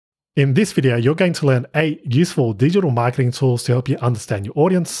In this video, you're going to learn 8 useful digital marketing tools to help you understand your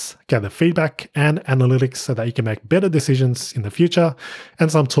audience, gather feedback and analytics so that you can make better decisions in the future, and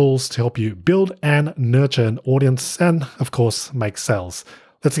some tools to help you build and nurture an audience and, of course, make sales.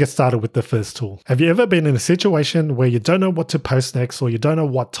 Let's get started with the first tool. Have you ever been in a situation where you don't know what to post next or you don't know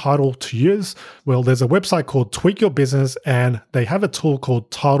what title to use? Well, there's a website called Tweak Your Business and they have a tool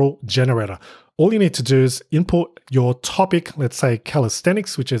called Title Generator. All you need to do is input your topic, let's say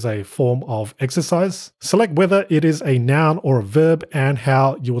calisthenics, which is a form of exercise. Select whether it is a noun or a verb and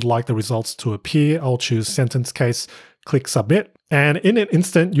how you would like the results to appear. I'll choose sentence case, click submit. And in an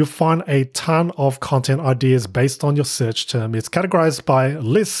instant, you'll find a ton of content ideas based on your search term. It's categorized by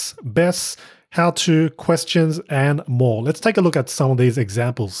lists, best, how-to, questions, and more. Let's take a look at some of these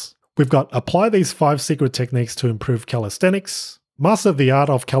examples. We've got apply these 5 secret techniques to improve calisthenics, master the art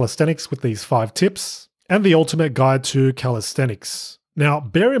of calisthenics with these 5 tips, and the ultimate guide to calisthenics. Now,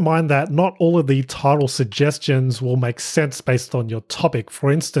 bear in mind that not all of the title suggestions will make sense based on your topic.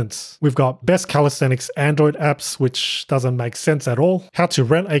 For instance, we've got best calisthenics Android apps, which doesn't make sense at all, how to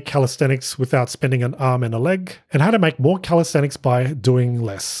rent a calisthenics without spending an arm and a leg, and how to make more calisthenics by doing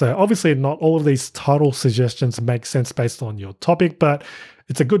less. So obviously not all of these title suggestions make sense based on your topic, but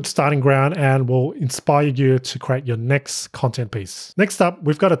it's a good starting ground and will inspire you to create your next content piece. Next up,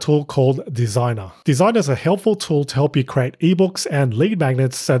 we've got a tool called Designrr. Designrr is a helpful tool to help you create ebooks and lead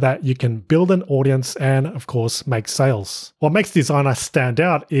magnets so that you can build an audience and, of course, make sales. What makes Designrr stand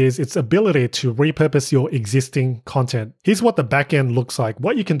out is its ability to repurpose your existing content. Here's what the backend looks like.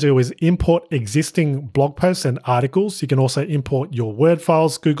 What you can do is import existing blog posts and articles. You can also import your Word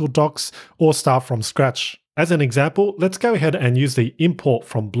files, Google Docs, or start from scratch. As an example, let's go ahead and use the import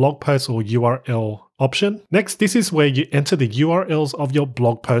from blog post or URL option. Next, this is where you enter the URLs of your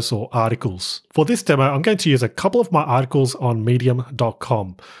blog posts or articles. For this demo, I'm going to use a couple of my articles on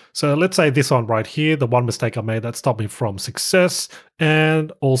medium.com. So let's say this one right here, the one mistake I made that stopped me from success,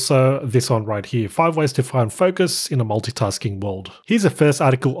 and also this one right here, 5 ways to find focus in a multitasking world. Here's the first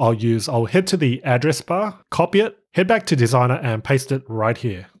article I'll use. I'll head to the address bar, copy it, head back to Designrr and paste it right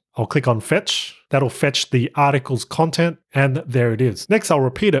here. I'll click on fetch. That'll fetch the article's content, and there it is. Next, I'll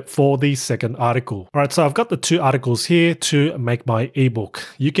repeat it for the second article. All right, so I've got the 2 articles here to make my ebook.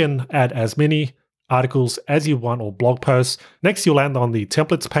 You can add as many articles as you want or blog posts. Next, you'll land on the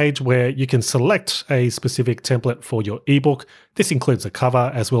templates page where you can select a specific template for your ebook. This includes the cover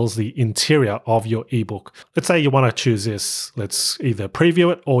as well as the interior of your ebook. Let's say you want to choose this. Let's either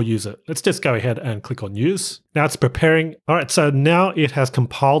preview it or use it. Let's just go ahead and click on use. Now it's preparing. All right, so now it has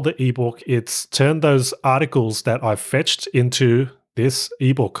compiled the ebook. It's turned those articles that I fetched into this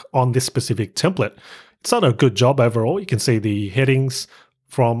ebook on this specific template. It's done a good job overall. You can see the headings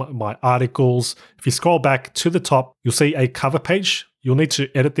from my articles. If you scroll back to the top, you'll see a cover page. You'll need to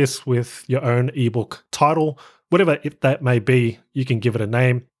edit this with your own ebook title, whatever that may be, you can give it a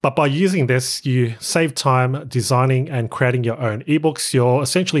name. But by using this, you save time designing and creating your own ebooks. You're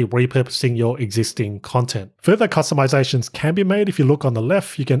essentially repurposing your existing content. Further customizations can be made. If you look on the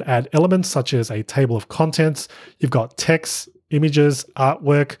left, you can add elements such as a table of contents. You've got text, images,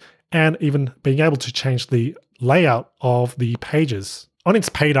 artwork, and even being able to change the layout of the pages. On its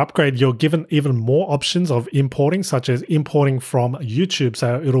paid upgrade, you're given even more options of importing, such as importing from YouTube,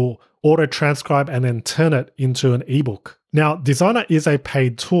 so it'll auto-transcribe and then turn it into an ebook. Now, Designrr is a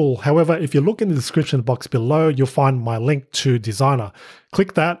paid tool. However, if you look in the description box below, you'll find my link to Designrr.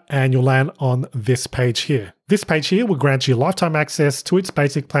 Click that and you'll land on this page here. This page here will grant you lifetime access to its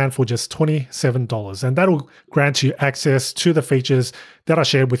basic plan for just $27, and that'll grant you access to the features that I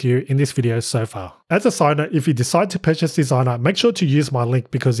shared with you in this video so far. As a side note, if you decide to purchase Designrr, make sure to use my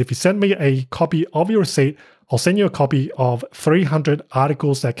link, because if you send me a copy of your receipt, I'll send you a copy of 300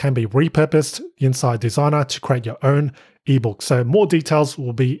 articles that can be repurposed inside Designrr to create your own ebook. So more details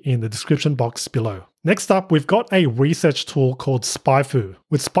will be in the description box below. Next up, we've got a research tool called SpyFu.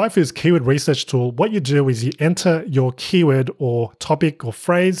 With SpyFu's keyword research tool, what you do is you enter your keyword or topic or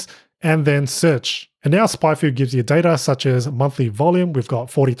phrase and then search. And now SpyFu gives you data such as monthly volume. We've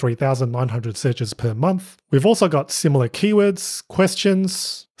got 43,900 searches per month. We've also got similar keywords,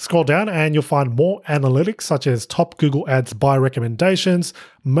 questions. Scroll down and you'll find more analytics such as top Google Ads by recommendations,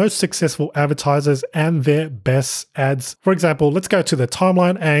 most successful advertisers, and their best ads. For example, let's go to the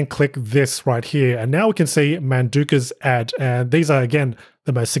timeline and click this right here. And now we can see Manduka's ad. And these are, again,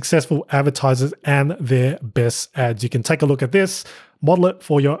 the most successful advertisers and their best ads. You can take a look at this, model it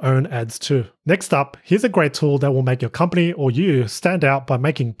for your own ads too. Next up, here's a great tool that will make your company or you stand out by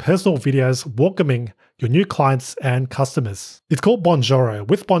making personal videos welcoming your new clients and customers. It's called Bonjoro.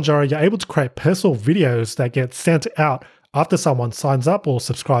 With Bonjoro, you're able to create personal videos that get sent out after someone signs up or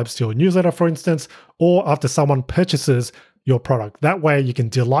subscribes to your newsletter, for instance, or after someone purchases your product. That way you can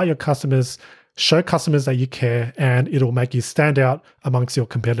delight your customers, show customers that you care, and it'll make you stand out amongst your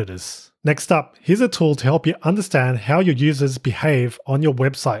competitors. Next up, here's a tool to help you understand how your users behave on your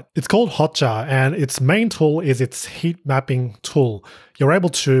website. It's called HotJar, and its main tool is its heat mapping tool. You're able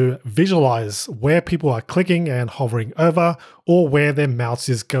to visualize where people are clicking and hovering over, or where their mouse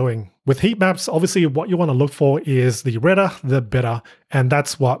is going. With heat maps, obviously what you want to look for is the redder, the better, and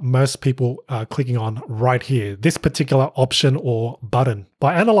that's what most people are clicking on right here, this particular option or button.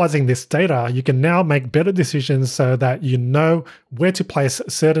 By analyzing this data, you can now make better decisions so that you know where to place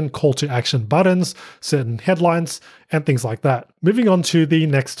certain call to action buttons, certain headlines, and things like that. Moving on to the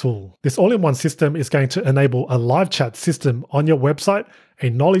next tool. This all-in-one system is going to enable a live chat system on your website,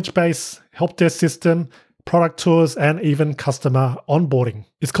 a knowledge base, help desk system, product tours, and even customer onboarding.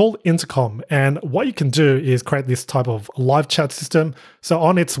 It's called Intercom, and what you can do is create this type of live chat system. So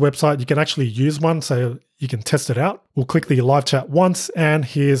on its website, you can actually use one so you can test it out. We'll click the live chat once, and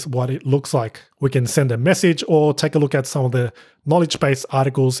here's what it looks like. We can send a message or take a look at some of the knowledge base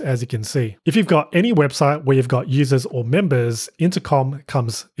articles, as you can see. If you've got any website where you've got users or members, Intercom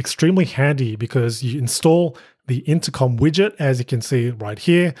comes extremely handy because you install the Intercom widget, as you can see right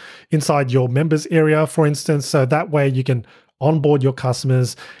here, inside your members area, for instance, so that way you can onboard your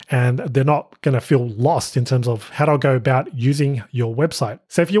customers and they're not going to feel lost in terms of how to go about using your website.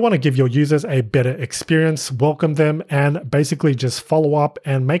 So if you want to give your users a better experience, welcome them, and basically just follow up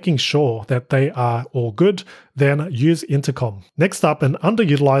and making sure that they are all good, then use Intercom. Next up, an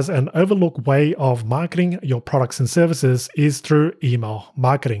underutilized and overlooked way of marketing your products and services is through email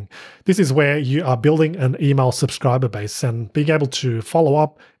marketing. This is where you are building an email subscriber base and being able to follow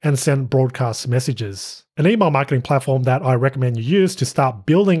up and send broadcast messages. An email marketing platform that I recommend you use to start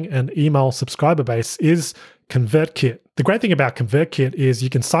building an email subscriber base is ConvertKit. The great thing about ConvertKit is you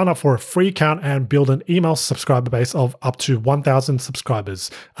can sign up for a free account and build an email subscriber base of up to 1,000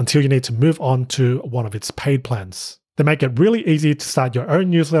 subscribers until you need to move on to one of its paid plans. They make it really easy to start your own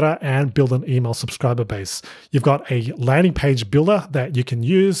newsletter and build an email subscriber base. You've got a landing page builder that you can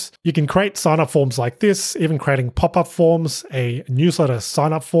use. You can create sign-up forms like this, even creating pop-up forms, a newsletter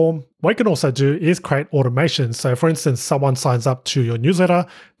sign-up form. What you can also do is create automation. So for instance, someone signs up to your newsletter,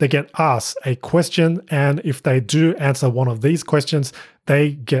 they get asked a question, and if they do answer one of these questions,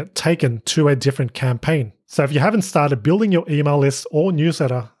 they get taken to a different campaign. So if you haven't started building your email list or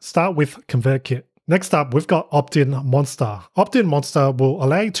newsletter, start with ConvertKit. Next up, we've got OptinMonster. OptinMonster will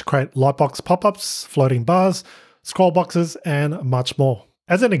allow you to create lightbox pop-ups, floating bars, scroll boxes, and much more.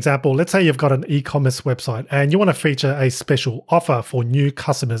 As an example, let's say you've got an e-commerce website and you want to feature a special offer for new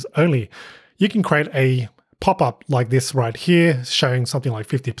customers only. You can create a pop-up like this right here, showing something like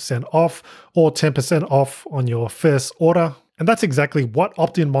 50% off or 10% off on your first order. And that's exactly what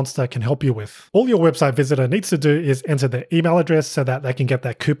OptinMonster can help you with. All your website visitor needs to do is enter their email address so that they can get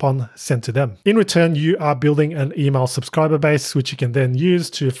that coupon sent to them. In return, you are building an email subscriber base, which you can then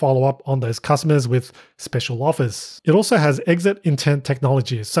use to follow up on those customers with special offers. It also has exit intent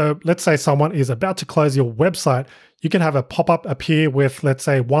technology. So let's say someone is about to close your website, you can have a pop-up appear with, let's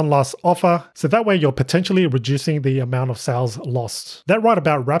say, one last offer. So that way you're potentially reducing the amount of sales lost. That right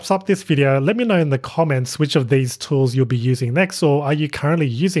about wraps up this video. Let me know in the comments which of these tools you'll be using next, or are you currently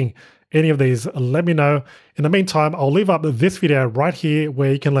using any of these? Let me know. In the meantime, I'll leave up this video right here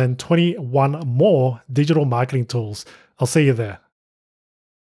where you can learn 21 more digital marketing tools. I'll see you there.